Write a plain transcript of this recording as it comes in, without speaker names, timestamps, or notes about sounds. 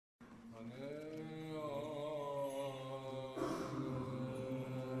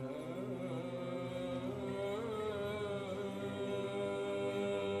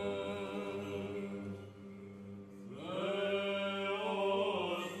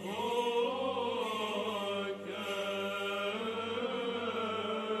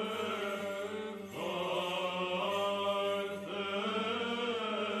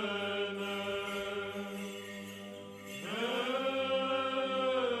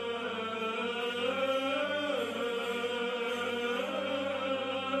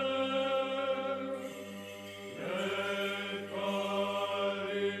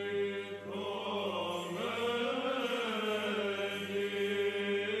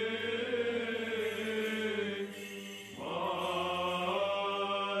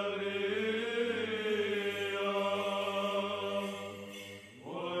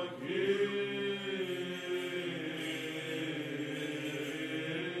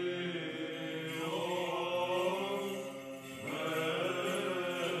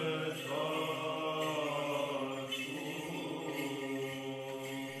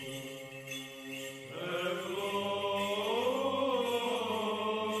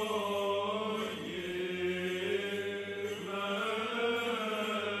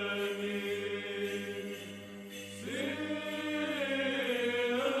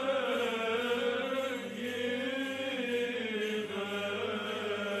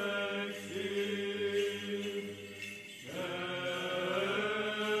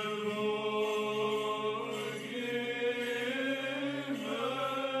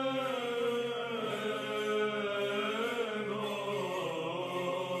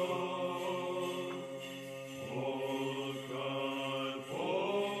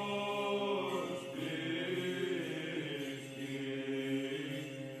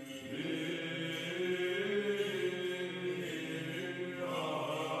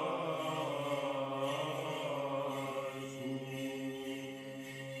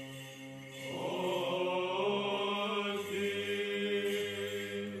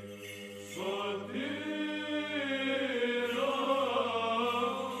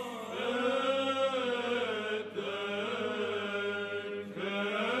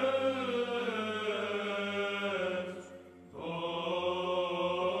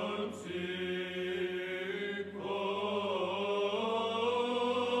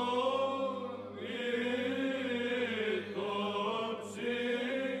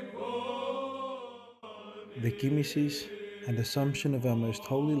the Gimesis and Assumption of our Most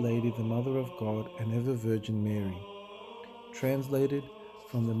Holy Lady, the Mother of God and Ever Virgin Mary. Translated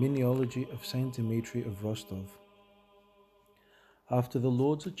from the Menology of Saint Dimitri of Rostov. After the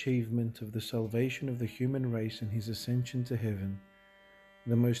Lord's achievement of the salvation of the human race and his ascension to heaven,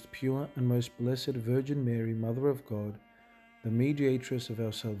 the most pure and most blessed Virgin Mary, Mother of God, the mediatress of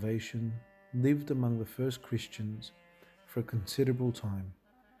our salvation, lived among the first Christians for a considerable time.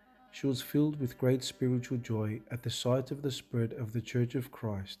 She was filled with great spiritual joy at the sight of the spread of the Church of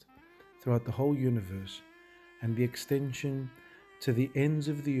Christ throughout the whole universe and the extension to the ends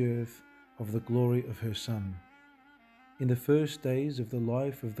of the earth of the glory of her Son. In the first days of the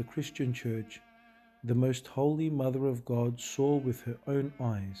life of the Christian Church, the Most Holy Mother of God saw with her own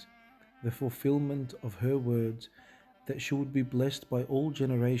eyes the fulfillment of her words that she would be blessed by all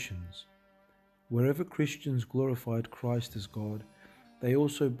generations. Wherever Christians glorified Christ as God, they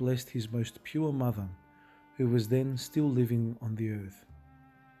also blessed his most pure mother, who was then still living on the earth.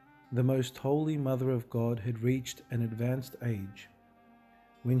 The Most Holy Mother of God had reached an advanced age.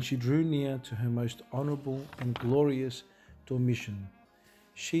 When she drew near to her most honourable and glorious dormition,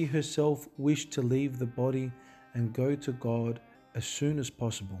 she herself wished to leave the body and go to God as soon as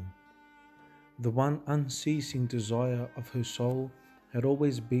possible. The one unceasing desire of her soul had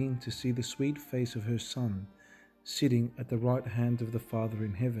always been to see the sweet face of her Son sitting at the right hand of the Father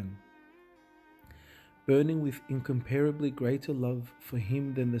in heaven. Burning with incomparably greater love for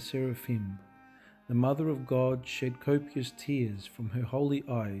him than the seraphim, the Mother of God shed copious tears from her holy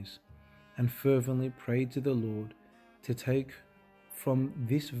eyes and fervently prayed to the Lord to take from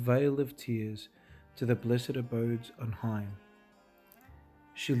this vale of tears to the blessed abodes on high.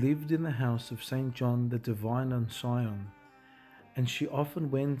 She lived in the house of St. John the Divine on Sion, and she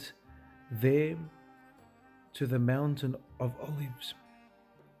often went there to the mountain of Olives,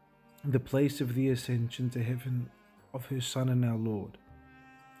 the place of the ascension to heaven of her Son and our Lord.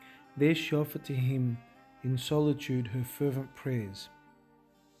 There she offered to him in solitude her fervent prayers.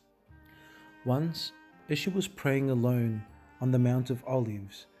 Once, as she was praying alone on the Mount of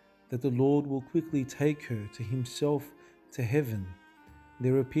Olives, that the Lord will quickly take her to himself to heaven,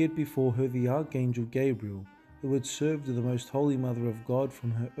 there appeared before her the Archangel Gabriel, who had served the Most Holy Mother of God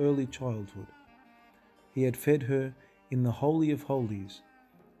from her early childhood. He had fed her in the Holy of Holies,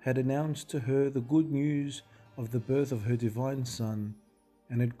 had announced to her the good news of the birth of her divine Son,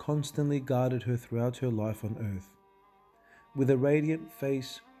 and had constantly guarded her throughout her life on earth. With a radiant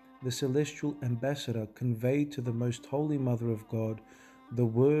face, the celestial ambassador conveyed to the Most Holy Mother of God the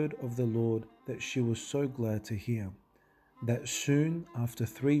word of the Lord that she was so glad to hear, that soon after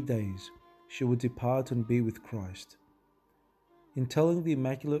 3 days she would depart and be with Christ. In telling the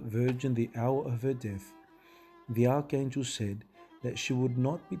Immaculate Virgin the hour of her death, the Archangel said that she would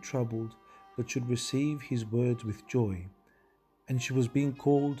not be troubled but should receive his words with joy, and she was being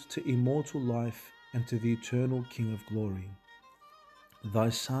called to immortal life and to the eternal King of glory. "Thy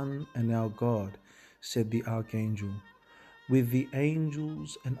Son and our God," said the Archangel, "with the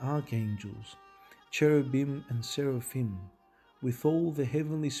angels and archangels, cherubim and seraphim, with all the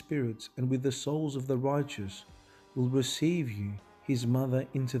heavenly spirits and with the souls of the righteous, will receive you, his mother,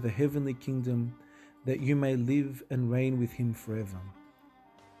 into the heavenly kingdom, that you may live and reign with him forever."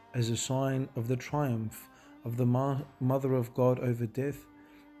 As a sign of the triumph of the Mother of God over death,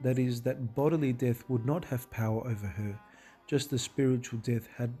 that is, that bodily death would not have power over her, just as spiritual death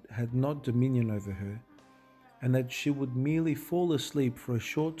had not dominion over her, and that she would merely fall asleep for a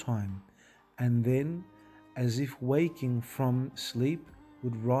short time, and then, as if waking from sleep,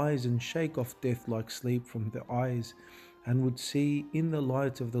 would rise and shake off death-like sleep from the eyes, and would see in the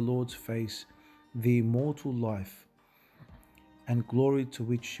light of the Lord's face the immortal life and glory to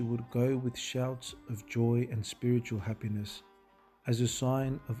which she would go with shouts of joy and spiritual happiness. As a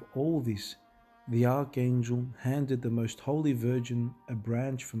sign of all this, the Archangel handed the Most Holy Virgin a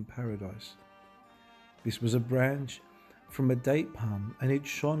branch from paradise. This was a branch from a date palm, and it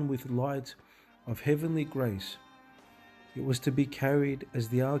shone with light of heavenly grace. It was to be carried, as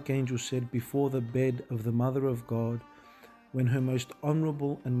the Archangel said, before the bed of the Mother of God, when her most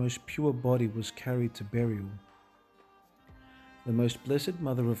honourable and most pure body was carried to burial. The most blessed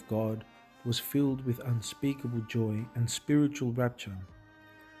Mother of God was filled with unspeakable joy and spiritual rapture,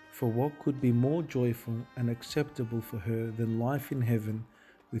 for what could be more joyful and acceptable for her than life in heaven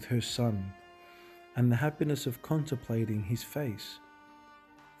with her Son, and the happiness of contemplating his face?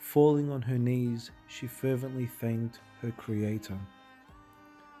 Falling on her knees, she fervently thanked her Creator.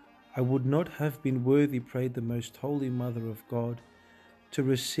 "I would not have been worthy," prayed the Most Holy Mother of God, "to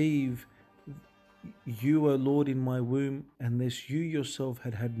receive you, O Lord, in my womb, unless you yourself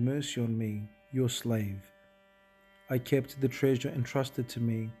had had mercy on me, your slave. I kept the treasure entrusted to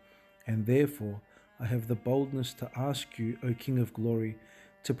me, and therefore I have the boldness to ask you, O King of Glory,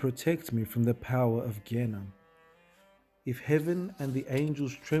 to protect me from the power of Gehenna. If heaven and the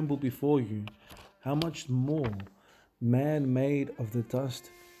angels tremble before you, how much more man made of the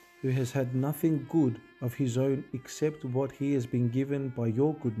dust, who has had nothing good of his own except what he has been given by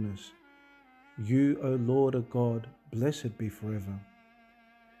your goodness. You, O Lord, are God, blessed be forever.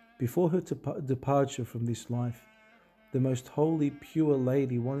 Before her departure from this life, the most holy, pure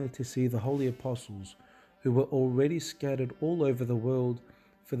lady wanted to see the holy apostles, who were already scattered all over the world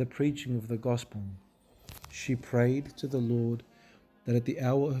for the preaching of the gospel. She prayed to the Lord that at the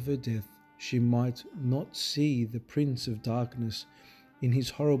hour of her death she might not see the prince of darkness in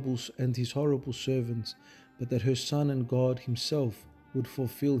his horrible servants, but that her Son and God himself would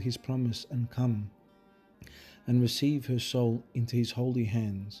fulfill his promise and come and receive her soul into his holy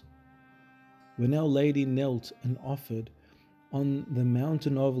hands. When Our Lady knelt and offered on the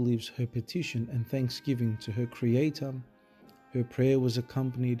mountain of olives her petition and thanksgiving to her Creator, her prayer was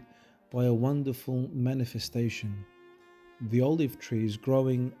accompanied by a wonderful manifestation. The olive trees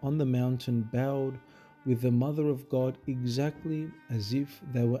growing on the mountain bowed with the Mother of God exactly as if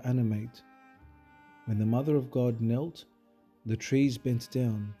they were animate. When the Mother of God knelt, the trees bent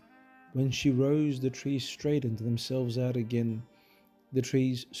down. When she rose, the trees straightened themselves out again. The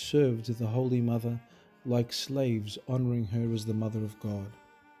trees served the Holy Mother like slaves, honoring her as the Mother of God.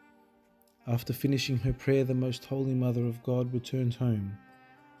 After finishing her prayer, the Most Holy Mother of God returned home,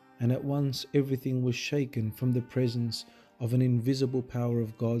 and at once everything was shaken from the presence of an invisible power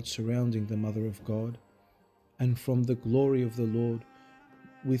of God surrounding the Mother of God, and from the glory of the Lord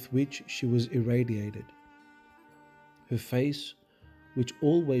with which she was irradiated. Her face, which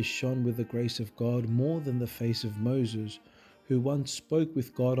always shone with the grace of God more than the face of Moses, who once spoke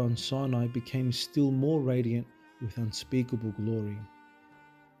with God on Sinai, became still more radiant with unspeakable glory.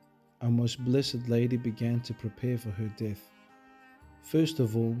 Our most blessed Lady began to prepare for her death. First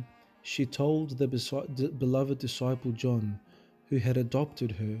of all, she told the beloved disciple John, who had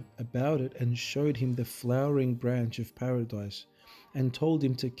adopted her, about it and showed him the flowering branch of paradise, and told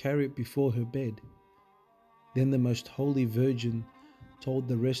him to carry it before her bed. Then the Most Holy Virgin told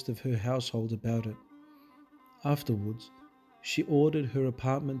the rest of her household about it. Afterwards, she ordered her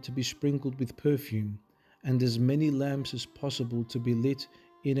apartment to be sprinkled with perfume, and as many lamps as possible to be lit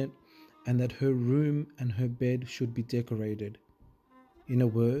in it, and that her room and her bed should be decorated. In a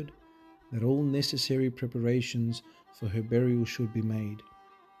word, that all necessary preparations for her burial should be made.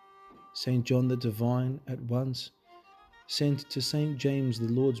 Saint John the Divine at once sent to Saint James,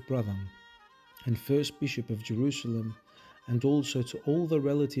 the Lord's brother, and first Bishop of Jerusalem, and also to all the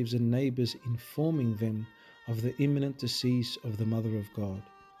relatives and neighbours, informing them of the imminent decease of the Mother of God.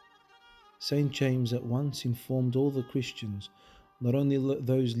 Saint James at once informed all the Christians, not only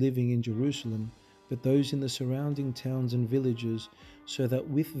those living in Jerusalem, but those in the surrounding towns and villages, so that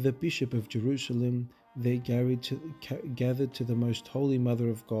with the Bishop of Jerusalem they gathered to the Most Holy Mother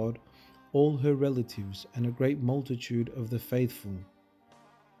of God all her relatives and a great multitude of the faithful.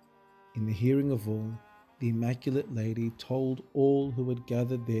 In the hearing of all, the Immaculate Lady told all who had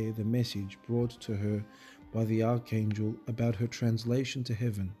gathered there the message brought to her by the Archangel about her translation to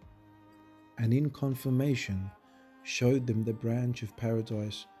heaven, and in confirmation showed them the branch of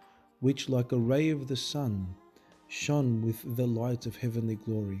paradise, which like a ray of the sun shone with the light of heavenly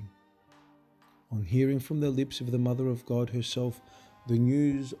glory. On hearing from the lips of the Mother of God herself the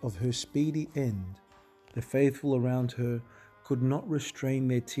news of her speedy end, the faithful around her could not restrain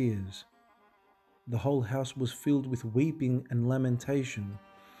their tears. The whole house was filled with weeping and lamentation.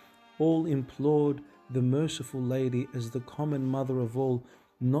 All implored the Merciful Lady, as the common Mother of all,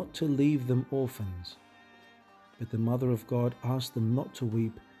 not to leave them orphans. But the Mother of God asked them not to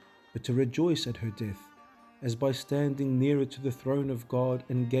weep, but to rejoice at her death, as by standing nearer to the throne of God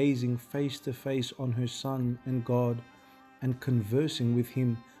and gazing face to face on her Son and God, and conversing with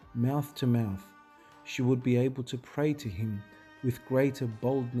him mouth to mouth, she would be able to pray to him with greater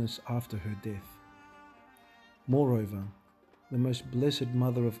boldness after her death. Moreover, the most blessed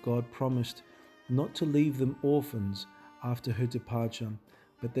Mother of God promised not to leave them orphans after her departure,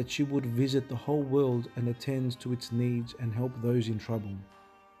 but that she would visit the whole world and attend to its needs and help those in trouble.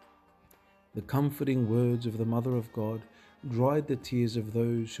 The comforting words of the Mother of God dried the tears of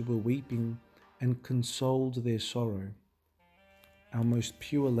those who were weeping and consoled their sorrow. Our most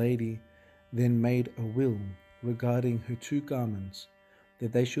pure Lady then made a will regarding her 2 garments,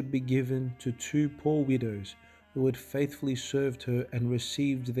 that they should be given to 2 poor widows who had faithfully served her and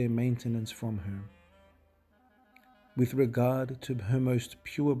received their maintenance from her. With regard to her most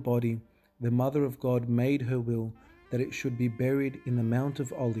pure body, the Mother of God made her will that it should be buried in the Mount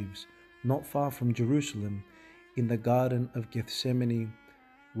of Olives, not far from Jerusalem, in the Garden of Gethsemane,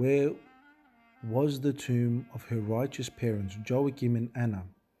 where was the tomb of her righteous parents Joachim and Anna,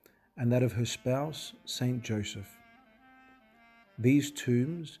 and that of her spouse Saint Joseph. These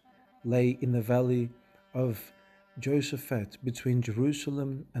tombs lay in the valley of Josaphat between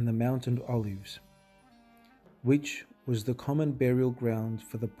Jerusalem and the Mount of Olives, which was the common burial ground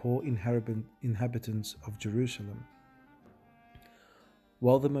for the poor inhabitants of Jerusalem.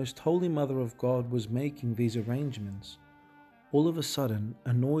 While the Most Holy Mother of God was making these arrangements, all of a sudden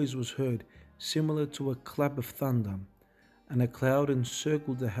a noise was heard similar to a clap of thunder, and a cloud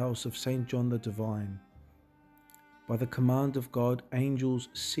encircled the house of St. John the Divine. By the command of God, angels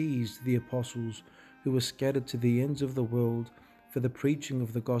seized the apostles who were scattered to the ends of the world for the preaching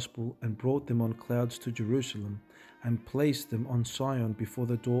of the gospel, and brought them on clouds to Jerusalem, and placed them on Sion before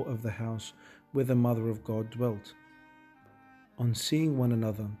the door of the house where the Mother of God dwelt. On seeing one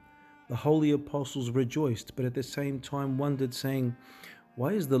another, the holy apostles rejoiced, but at the same time wondered, saying,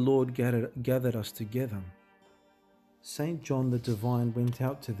 "Why has the Lord gathered us together?" St. John the Divine went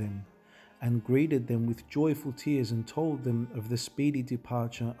out to them and greeted them with joyful tears, and told them of the speedy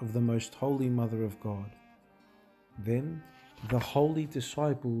departure of the Most Holy Mother of God. Then the holy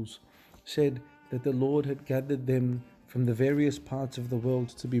disciples said that the Lord had gathered them from the various parts of the world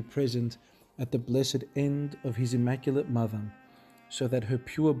to be present at the blessed end of his Immaculate Mother, so that her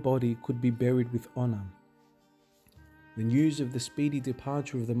pure body could be buried with honor. The news of the speedy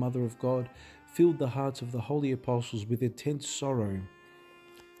departure of the Mother of God filled the hearts of the holy apostles with intense sorrow.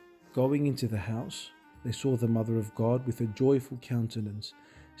 Going into the house, they saw the Mother of God with a joyful countenance,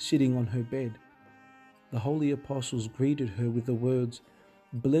 sitting on her bed. The holy apostles greeted her with the words,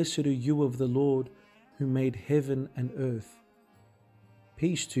 "Blessed are you of the Lord, who made heaven and earth."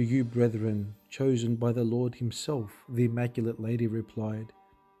 "Peace to you, brethren, chosen by the Lord himself," the Immaculate Lady replied.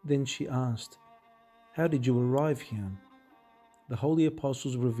 Then she asked, "How did you arrive here?" The holy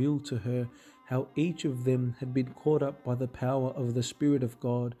apostles revealed to her how each of them had been caught up by the power of the Spirit of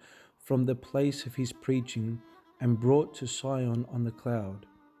God from the place of his preaching and brought to Sion on the cloud.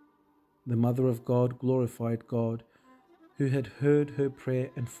 The Mother of God glorified God, who had heard her prayer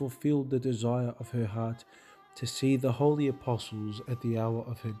and fulfilled the desire of her heart to see the holy apostles at the hour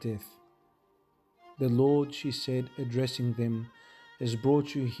of her death. "The Lord," she said, addressing them, "has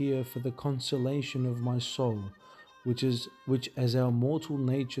brought you here for the consolation of my soul, which as our mortal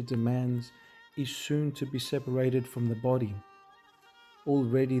nature demands, is soon to be separated from the body.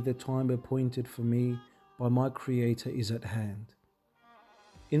 Already the time appointed for me by my Creator is at hand."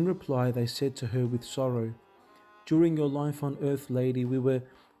 In reply, they said to her with sorrow, "During your life on earth, Lady, we were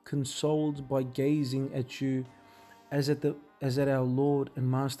consoled by gazing at you as at our Lord and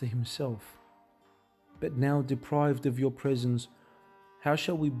Master himself. But now, deprived of your presence, how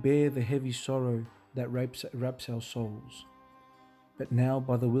shall we bear the heavy sorrow that wraps our souls? But now,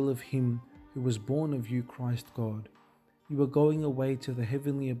 by the will of him who was born of you, Christ God, you are going away to the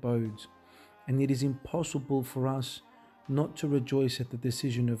heavenly abodes, and it is impossible for us not to rejoice at the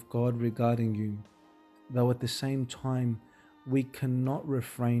decision of God regarding you, though at the same time we cannot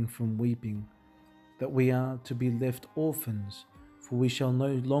refrain from weeping, that we are to be left orphans, for we shall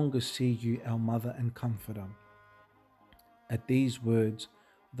no longer see you, our Mother and Comforter." At these words,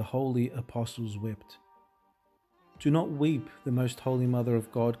 the holy apostles wept. "Do not weep," the Most Holy Mother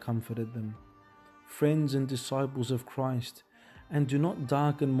of God comforted them. "Friends and disciples of Christ, and do not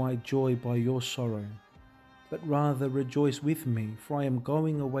darken my joy by your sorrow, but rather rejoice with me, for I am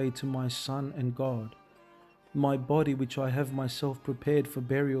going away to my Son and God. My body, which I have myself prepared for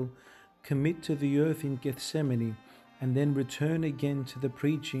burial, commit to the earth in Gethsemane, and then return again to the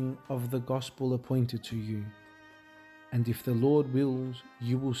preaching of the gospel appointed to you. And if the Lord wills,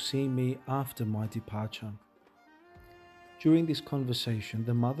 you will see me after my departure." During this conversation,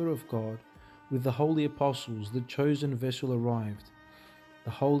 the Mother of God, with the holy apostles, the chosen vessel, arrived,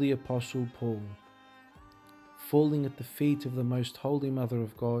 the holy apostle Paul. Falling at the feet of the Most Holy Mother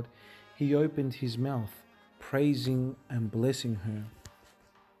of God, he opened his mouth, praising and blessing her.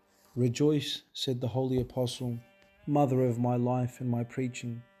 "Rejoice," said the holy apostle, "Mother of my life and my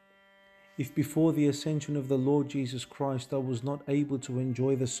preaching. If before the ascension of the Lord Jesus Christ I was not able to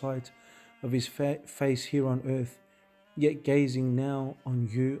enjoy the sight of his face here on earth, yet gazing now on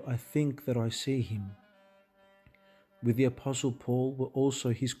you, I think that I see him." With the apostle Paul were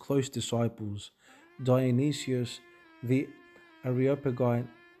also his close disciples, Dionysius the Areopagite,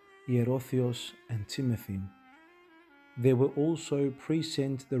 Hierotheos, and Timothy. There were also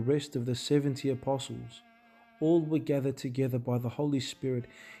present the rest of the 70 apostles. all were gathered together by the Holy Spirit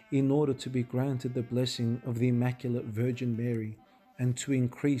in order to be granted the blessing of the Immaculate Virgin Mary and to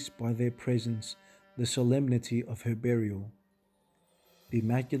increase by their presence the solemnity of her burial. The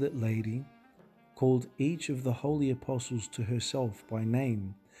Immaculate Lady called each of the holy apostles to herself by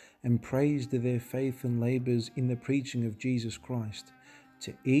name and praised their faith and labors in the preaching of Jesus Christ.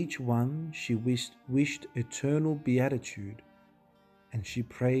 To each one she wished eternal beatitude, and she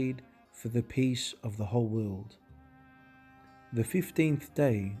prayed for the peace of the whole world. The 15th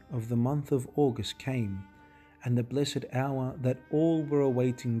day of the month of August came, and the blessed hour that all were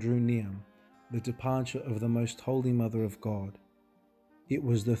awaiting drew near, the departure of the Most Holy Mother of God. It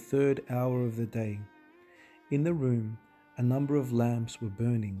was the 3rd hour of the day. In the room, a number of lamps were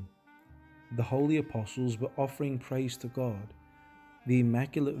burning. The holy apostles were offering praise to God. The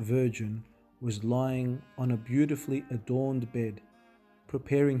Immaculate Virgin was lying on a beautifully adorned bed,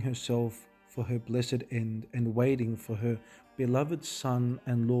 preparing herself for her blessed end and waiting for her beloved Son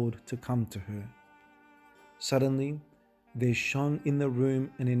and Lord to come to her. Suddenly, there shone in the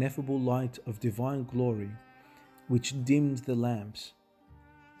room an ineffable light of divine glory, which dimmed the lamps.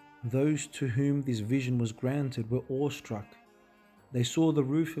 Those to whom this vision was granted were awestruck. They saw the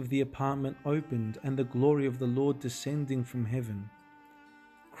roof of the apartment opened and the glory of the Lord descending from heaven.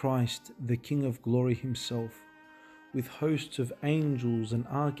 Christ, the King of glory himself, with hosts of angels and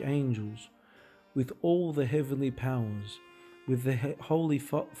archangels, with all the heavenly powers, with the holy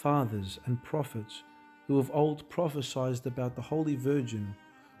fathers and prophets who of old prophesied about the Holy Virgin,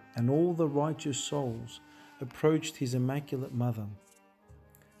 and all the righteous souls, approached his Immaculate Mother.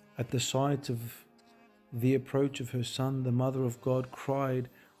 At the sight of the approach of her Son, the Mother of God cried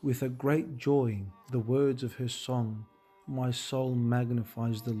with a great joy the words of her song, "My soul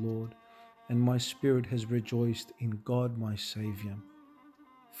magnifies the Lord, and my spirit has rejoiced in God my Saviour,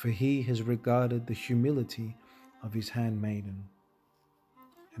 for he has regarded the humility of his handmaiden."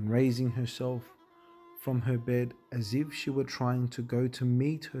 And raising herself from her bed as if she were trying to go to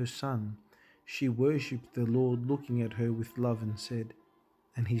meet her Son, she worshipped the Lord, looking at her with love,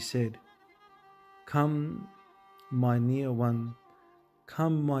 and he said, "Come, my near one,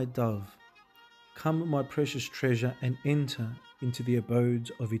 come, my dove, come, my precious treasure, and enter into the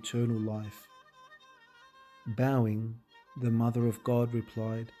abodes of eternal life." Bowing, the Mother of God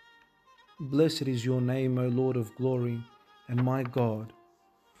replied, "Blessed is your name, O Lord of glory, and my God,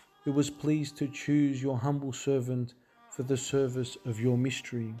 who was pleased to choose your humble servant for the service of your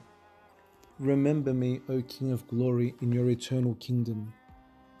mystery. Remember me, O King of glory, in your eternal kingdom.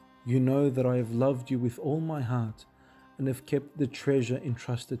 You know that I have loved you with all my heart and have kept the treasure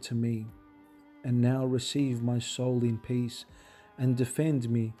entrusted to me. And now receive my soul in peace and defend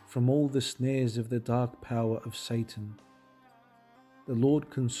me from all the snares of the dark power of Satan." The Lord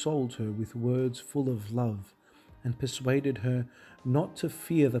consoled her with words full of love and persuaded her not to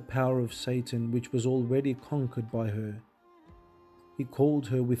fear the power of Satan, which was already conquered by her. He called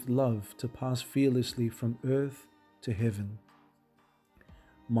her with love to pass fearlessly from earth to heaven.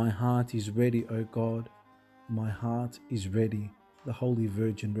 "My heart is ready, O God, my heart is ready," the Holy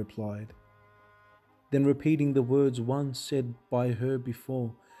Virgin replied. Then, repeating the words once said by her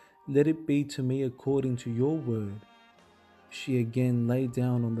before, "Let it be to me according to your word," she again lay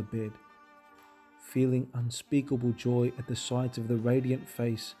down on the bed. Feeling unspeakable joy at the sight of the radiant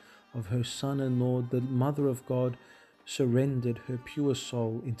face of her Son and Lord, the Mother of God surrendered her pure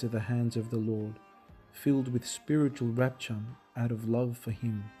soul into the hands of the Lord, filled with spiritual rapture out of love for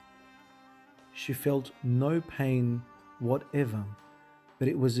him. She felt no pain whatever, but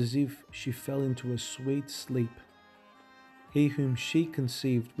it was as if she fell into a sweet sleep. He whom she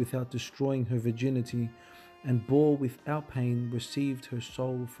conceived without destroying her virginity and bore without pain received her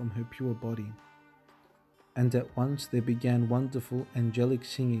soul from her pure body. And at once there began wonderful angelic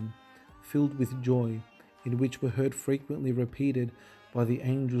singing, filled with joy, in which were heard frequently repeated by the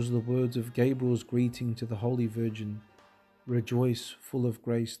angels the words of Gabriel's greeting to the Holy Virgin: "Rejoice, full of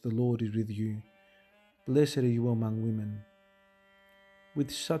grace, the Lord is with you. Blessed are you among women."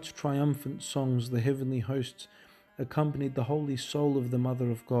 With such triumphant songs the heavenly hosts accompanied the holy soul of the Mother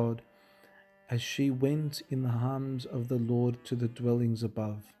of God as she went in the arms of the Lord to the dwellings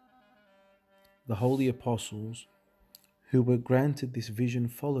above. The holy apostles who were granted this vision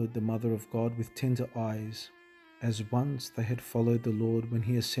followed the Mother of God with tender eyes, as once they had followed the Lord when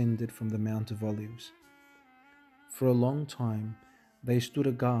he ascended from the Mount of Olives. For a long time they stood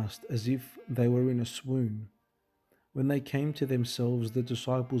aghast as if they were in a swoon. When they came to themselves, the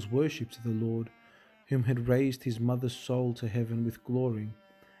disciples worshipped the Lord, whom had raised his mother's soul to heaven with glory,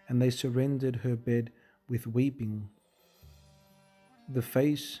 and they surrendered her bed with weeping. The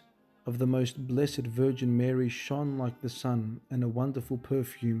face of the most blessed Virgin Mary shone like the sun, and a wonderful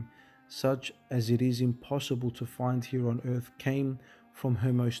perfume, such as it is impossible to find here on earth, came from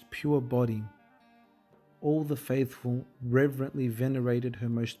her most pure body. All the faithful reverently venerated her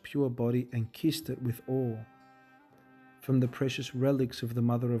most pure body and kissed it with awe. From the precious relics of the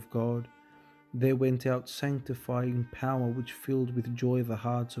Mother of God, there went out sanctifying power which filled with joy the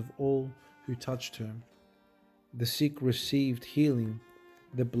hearts of all who touched her. The sick received healing,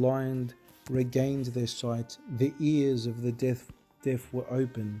 the blind regained their sight, the ears of the deaf were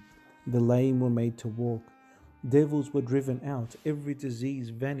opened, the lame were made to walk, devils were driven out, every disease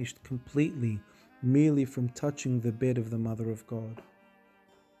vanished completely merely from touching the bed of the Mother of God.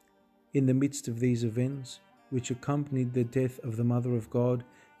 In the midst of these events, which accompanied the death of the Mother of God,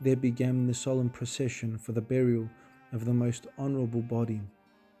 there began the solemn procession for the burial of the most honourable body.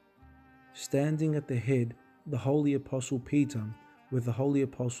 Standing at the head, the holy Apostle Peter, with the holy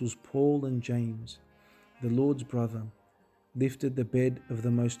Apostles Paul and James, the Lord's brother, lifted the bed of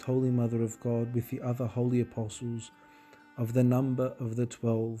the most holy Mother of God with the other holy apostles of the number of the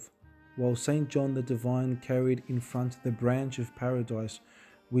 12, while St. John the Divine carried in front the branch of paradise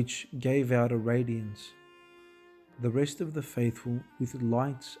which gave out a radiance. The rest of the faithful, with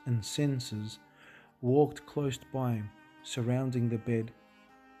lights and censers, walked close by, surrounding the bed.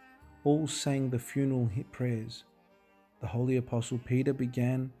 All sang the funeral prayers. The holy Apostle Peter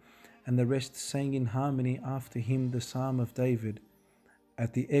began, and the rest sang in harmony after him the Psalm of David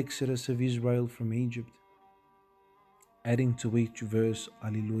at the exodus of Israel from Egypt, adding to each verse,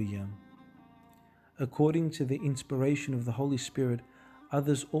 Alleluia. According to the inspiration of the Holy Spirit,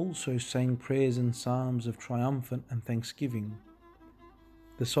 others also sang prayers and psalms of triumphant and thanksgiving.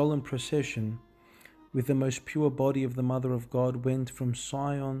 The solemn procession with the most pure body of the Mother of God went from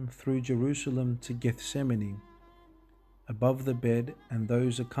Sion through Jerusalem to Gethsemane. Above the bed and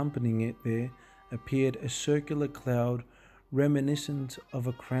those accompanying it there appeared a circular cloud reminiscent of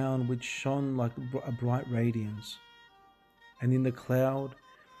a crown which shone like a bright radiance. And in the cloud,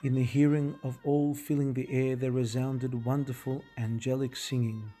 in the hearing of all filling the air, there resounded wonderful angelic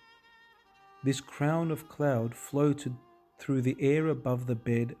singing. This crown of cloud floated through the air above the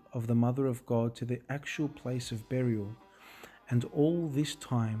bed of the Mother of God to the actual place of burial, and all this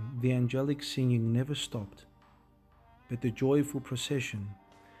time the angelic singing never stopped. But the joyful procession,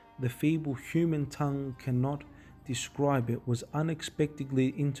 the feeble human tongue cannot describe it, was unexpectedly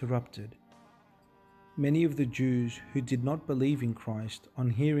interrupted. Many of the Jews who did not believe in Christ, on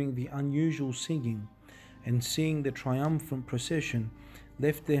hearing the unusual singing and seeing the triumphant procession,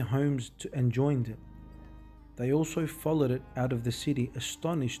 left their homes and joined it. They also followed it out of the city,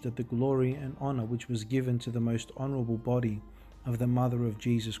 astonished at the glory and honor which was given to the most honorable body of the Mother of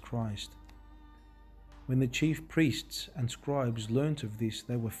Jesus Christ. When the chief priests and scribes learnt of this,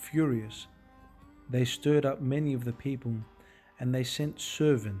 they were furious. They stirred up many of the people, and they sent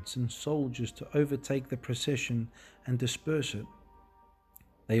servants and soldiers to overtake the procession and disperse it.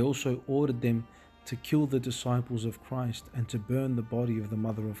 They also ordered them to kill the disciples of Christ and to burn the body of the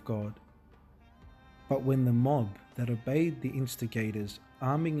Mother of God. But when the mob that obeyed the instigators,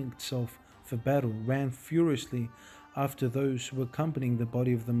 arming itself for battle, ran furiously after those who were accompanying the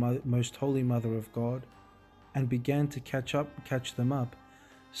body of the Most Holy Mother of God, and began to catch them up,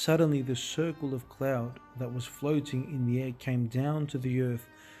 suddenly the circle of cloud that was floating in the air came down to the earth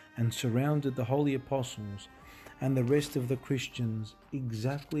and surrounded the holy apostles and the rest of the Christians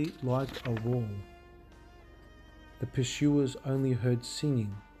exactly like a wall. The pursuers only heard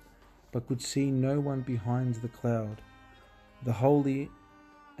singing, but could see no one behind the cloud. The holy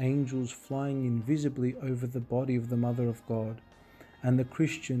angels flying invisibly over the body of the Mother of God, and the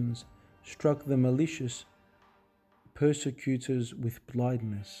Christians struck the malicious persecutors with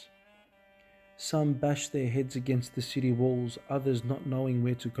blindness. Some bashed their heads against the city walls, others, not knowing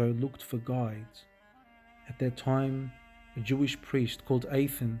where to go, looked for guides. At that time, a Jewish priest called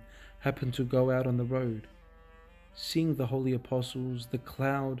Athan happened to go out on the road. Seeing the holy apostles, the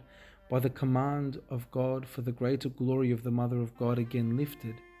cloud, by the command of God for the greater glory of the Mother of God, again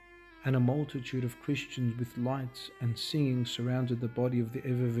lifted, and a multitude of Christians with lights and singing surrounded the body of the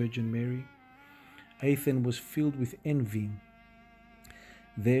ever-Virgin Mary, Athan was filled with envy.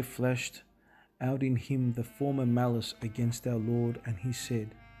 There flashed out in him the former malice against our Lord, and he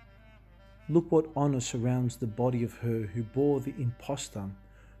said, "Look what honor surrounds the body of her who bore the impostor,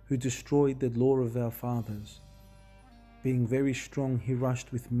 who destroyed the law of our fathers." Being very strong, he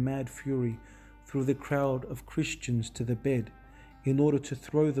rushed with mad fury through the crowd of Christians to the bed, in order to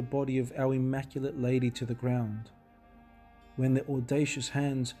throw the body of our Immaculate Lady to the ground. When the audacious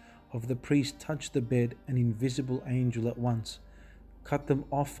hands of the priest touched the bed, an invisible angel at once cut them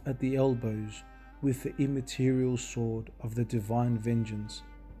off at the elbows with the immaterial sword of the divine vengeance.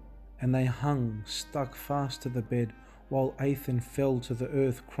 And they hung, stuck fast to the bed, while Athan fell to the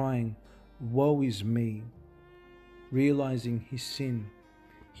earth crying, "Woe is me!" Realizing his sin,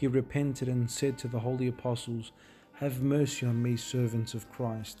 he repented and said to the holy apostles, "Have mercy on me, servants of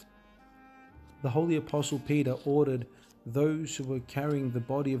Christ." The holy apostle Peter ordered those who were carrying the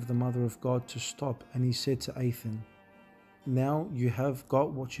body of the Mother of God to stop, and he said to Athan, "Now you have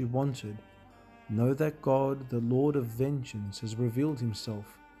got what you wanted. Know that God, the Lord of vengeance, has revealed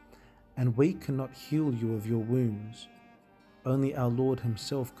himself, and we cannot heal you of your wounds. Only our Lord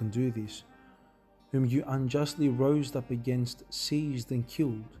himself can do this, whom you unjustly rose up against, seized and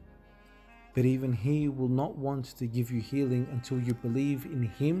killed. But even he will not want to give you healing until you believe in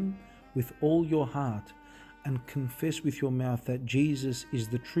him with all your heart and confess with your mouth that Jesus is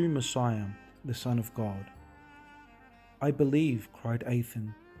the true Messiah, the Son of God." "I believe," cried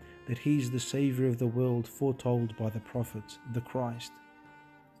Athan, "that he is the Saviour of the world foretold by the prophets, the Christ.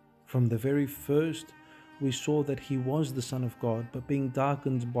 From the very first we saw that he was the Son of God, but being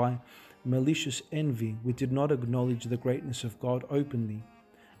darkened by malicious envy, we did not acknowledge the greatness of God openly,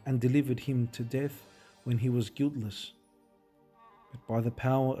 and delivered him to death when he was guiltless. But by the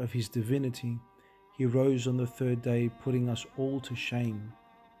power of his divinity, he rose on the third day, putting us all to shame.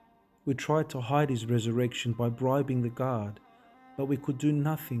 We tried to hide his resurrection by bribing the guard, but we could do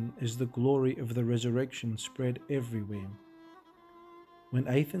nothing as the glory of the resurrection spread everywhere." When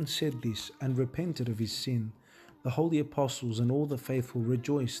Athan said this and repented of his sin, the holy apostles and all the faithful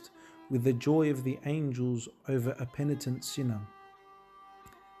rejoiced with the joy of the angels over a penitent sinner.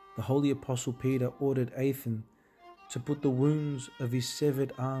 The holy apostle Peter ordered Athan to put the wounds of his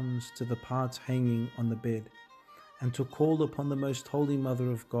severed arms to the parts hanging on the bed, and to call upon the most holy Mother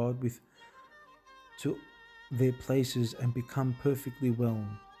of God to their places and become perfectly well.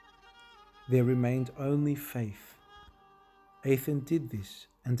 There remained only faith. Athan did this,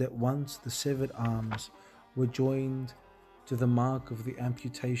 and at once the severed arms were joined to the mark of the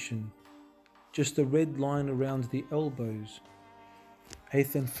amputation, just a red line around the elbows.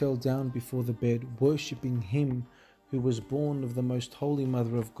 Athan fell down before the bed, worshipping him who was born of the most holy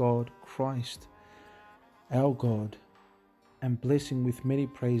Mother of God, Christ, our God, and blessing with many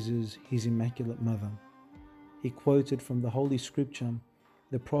praises his Immaculate Mother. He quoted from the Holy Scripture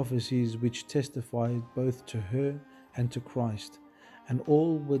the prophecies which testified both to her and to Christ, and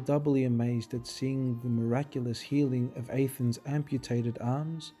all were doubly amazed at seeing the miraculous healing of Athan's amputated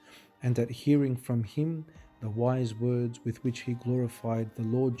arms, and at hearing from him the wise words with which he glorified the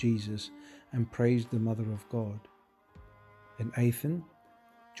Lord Jesus and praised the Mother of God. And Athan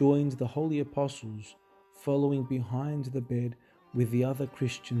joined the holy apostles, following behind the bed with the other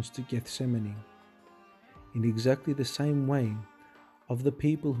Christians to Gethsemane. In exactly the same way, of the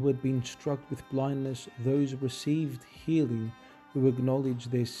people who had been struck with blindness, those received healing who acknowledged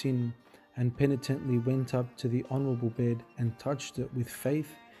their sin and penitently went up to the honourable bed and touched it with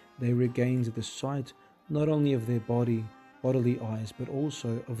faith. They regained the sight not only of their bodily eyes, but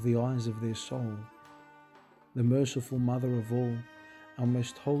also of the eyes of their soul. The merciful Mother of all, our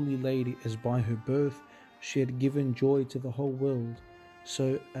most holy Lady, as by her birth she had given joy to the whole world,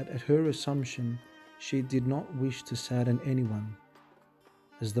 so at her Assumption she did not wish to sadden anyone.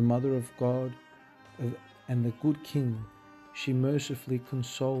 As the Mother of God and the good King, she mercifully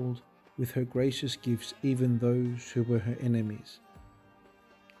consoled with her gracious gifts even those who were her enemies.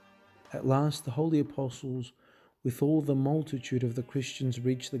 At last the holy apostles, with all the multitude of the Christians,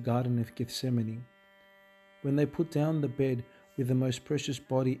 reached the Garden of Gethsemane. When they put down the bed with the most precious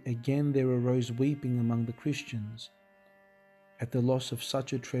body, again there arose weeping among the Christians. At the loss of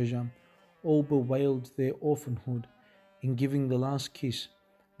such a treasure, all bewailed their orphanhood. In giving the last kiss,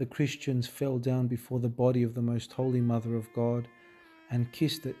 the Christians fell down before the body of the most holy Mother of God and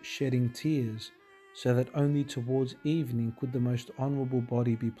kissed it, shedding tears, so that only towards evening could the most honourable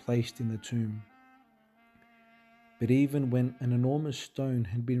body be placed in the tomb. But even when an enormous stone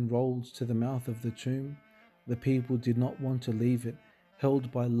had been rolled to the mouth of the tomb, the people did not want to leave it,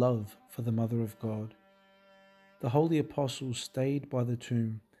 held by love for the Mother of God. The holy apostles stayed by the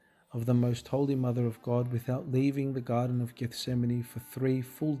tomb of the most holy Mother of God without leaving the Garden of Gethsemane for 3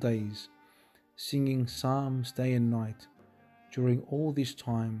 full days, singing psalms day and night. During all this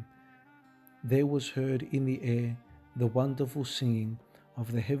time, there was heard in the air the wonderful singing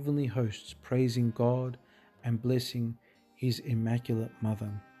of the heavenly hosts, praising God and blessing his Immaculate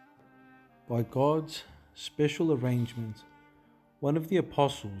Mother. By God's special arrangement, one of the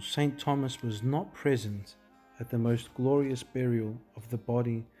apostles, St. Thomas, was not present at the most glorious burial of the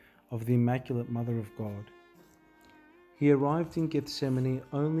body of the Immaculate Mother of God. He arrived in Gethsemane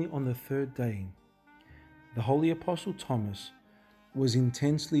only on the third day. The Holy Apostle Thomas was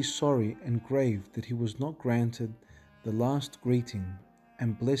intensely sorry and grieved that he was not granted the last greeting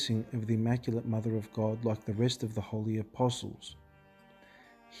and blessing of the Immaculate Mother of God like the rest of the Holy Apostles.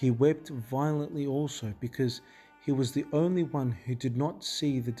 He wept violently also because he was the only one who did not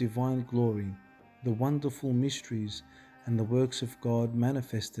see the divine glory, the wonderful mysteries and the works of God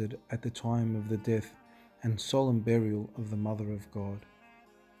manifested at the time of the death and solemn burial of the Mother of God.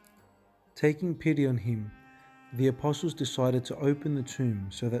 Taking pity on him, the apostles decided to open the tomb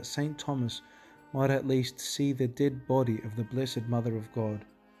so that St. Thomas might at least see the dead body of the Blessed Mother of God,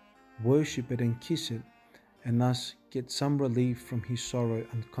 worship it and kiss it, and thus get some relief from his sorrow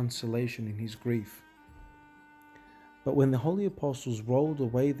and consolation in his grief. But when the holy apostles rolled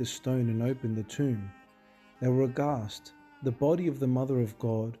away the stone and opened the tomb, they were aghast. The body of the Mother of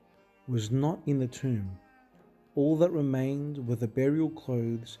God was not in the tomb. All that remained were the burial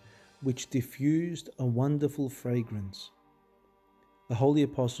clothes, which diffused a wonderful fragrance. The holy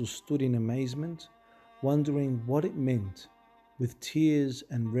apostles stood in amazement, wondering what it meant. With tears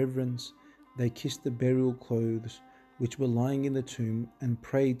and reverence, they kissed the burial clothes which were lying in the tomb and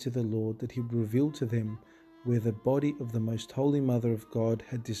prayed to the Lord that he would reveal to them where the body of the Most Holy Mother of God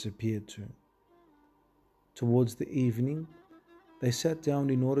had disappeared to. Towards the evening, they sat down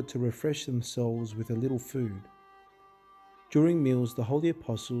in order to refresh themselves with a little food. During meals, the holy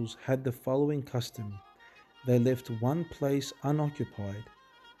apostles had the following custom. They left one place unoccupied,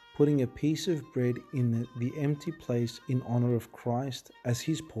 putting a piece of bread in the empty place in honor of Christ as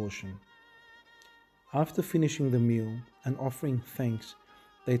his portion. After finishing the meal and offering thanks,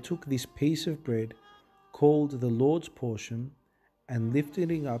 they took this piece of bread, called the Lord's portion, and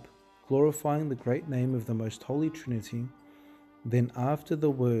lifted it up, glorifying the great name of the Most Holy Trinity. Then after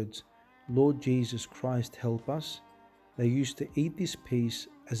the words, "Lord Jesus Christ, help us," they used to eat this piece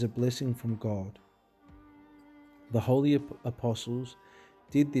as a blessing from God. The holy apostles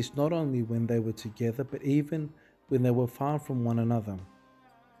did this not only when they were together, but even when they were far from one another.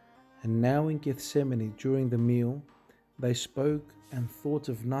 And now in Gethsemane during the meal, they spoke and thought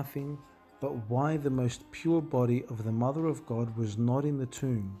of nothing but why the most pure body of the Mother of God was not in the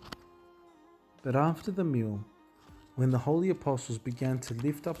tomb. But after the meal, when the holy apostles began to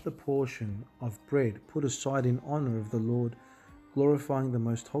lift up the portion of bread put aside in honor of the Lord, glorifying the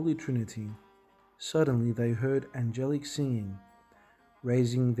Most Holy Trinity, suddenly they heard angelic singing.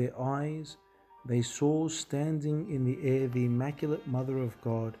 Raising their eyes, they saw standing in the air the Immaculate Mother of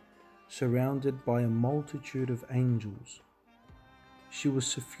God, surrounded by a multitude of angels. She was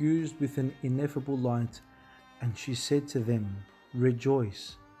suffused with an ineffable light, and she said to them,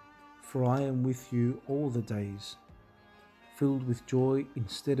 "Rejoice, for I am with you all the days." Filled with joy,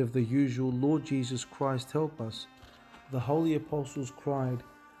 instead of the usual "Lord Jesus Christ, help us," the holy apostles cried,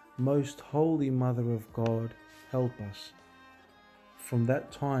 "Most Holy Mother of God, help us." From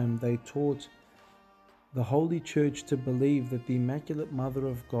that time they taught the Holy Church to believe that the Immaculate Mother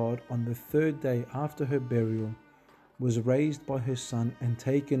of God, on the third day after her burial, was raised by her Son and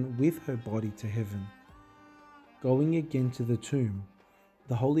taken with her body to heaven. Going again to the tomb,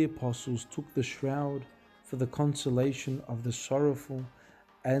 the holy apostles took the shroud for the consolation of the sorrowful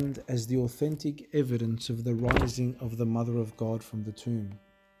and as the authentic evidence of the rising of the Mother of God from the tomb.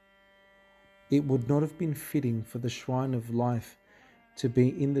 It would not have been fitting for the shrine of life to be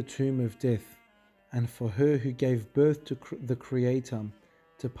in the tomb of death, and for her who gave birth to the Creator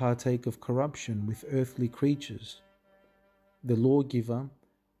to partake of corruption with earthly creatures. The lawgiver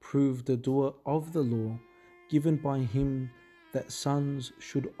proved the doer of the law given by him that sons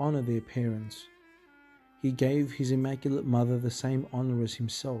should honor their parents. He gave his Immaculate Mother the same honor as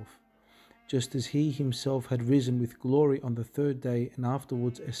himself, just as he himself had risen with glory on the third day and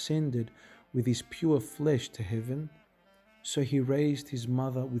afterwards ascended with his pure flesh to heaven. So he raised his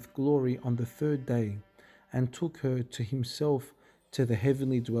mother with glory on the third day and took her to himself to the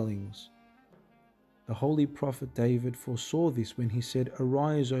heavenly dwellings. The holy prophet David foresaw this when he said,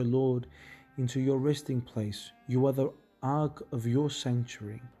 "Arise, O Lord, into your resting place. You are the ark of your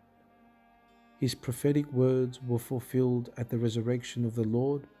sanctuary." His prophetic words were fulfilled at the resurrection of the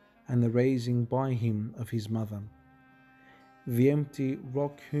Lord and the raising by him of his mother. The empty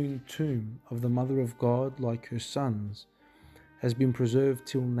rock-hewn tomb of the Mother of God, like her sons, has been preserved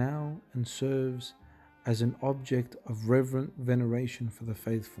till now and serves as an object of reverent veneration for the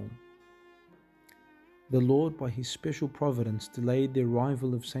faithful. The Lord, by his special providence, delayed the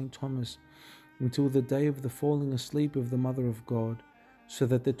arrival of St. Thomas until the day of the falling asleep of the Mother of God, so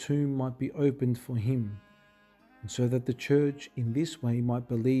that the tomb might be opened for him, and so that the Church in this way might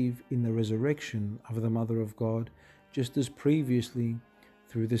believe in the resurrection of the Mother of God just as previously,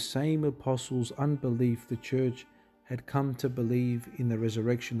 through the same apostles' unbelief, the church had come to believe in the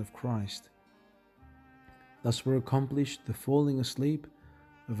resurrection of Christ. Thus were accomplished the falling asleep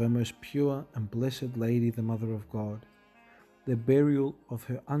of our most pure and blessed Lady, the Mother of God, the burial of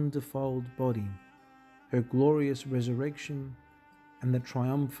her undefiled body, her glorious resurrection, and the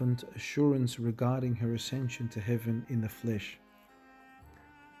triumphant assurance regarding her ascension to heaven in the flesh.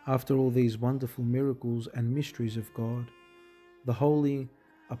 After all these wonderful miracles and mysteries of God, the holy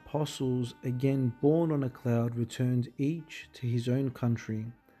apostles, again borne on a cloud, returned each to his own country,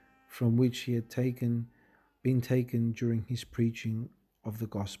 from which he had been taken during his preaching of the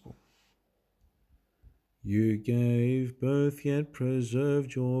gospel. You gave birth, yet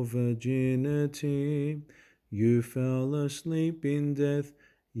preserved your virginity. You fell asleep in death,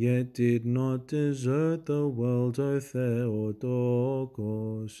 yet did not desert the world, O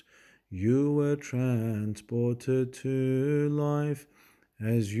Theotokos. You were transported to life,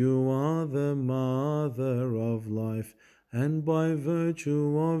 as you are the mother of life, and by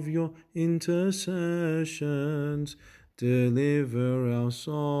virtue of your intercessions, deliver our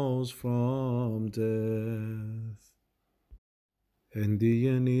souls from death.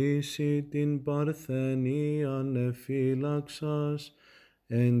 Ενδιανύσει την παρθενίαν εφύλαξας,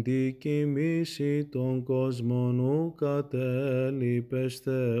 ενδικημίσει τον κόσμον ου κατέλειπες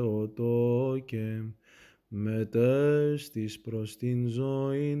Θεοτόκε, μετέστης προς την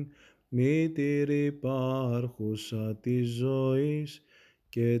ζωήν, μήτηρ υπάρχουσα της ζωής,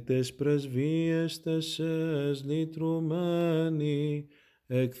 και τες πρεσβείες τεσσές λυτρουμένη,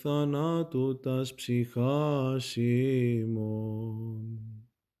 εκ θανάτου τας ψυχάς ημών.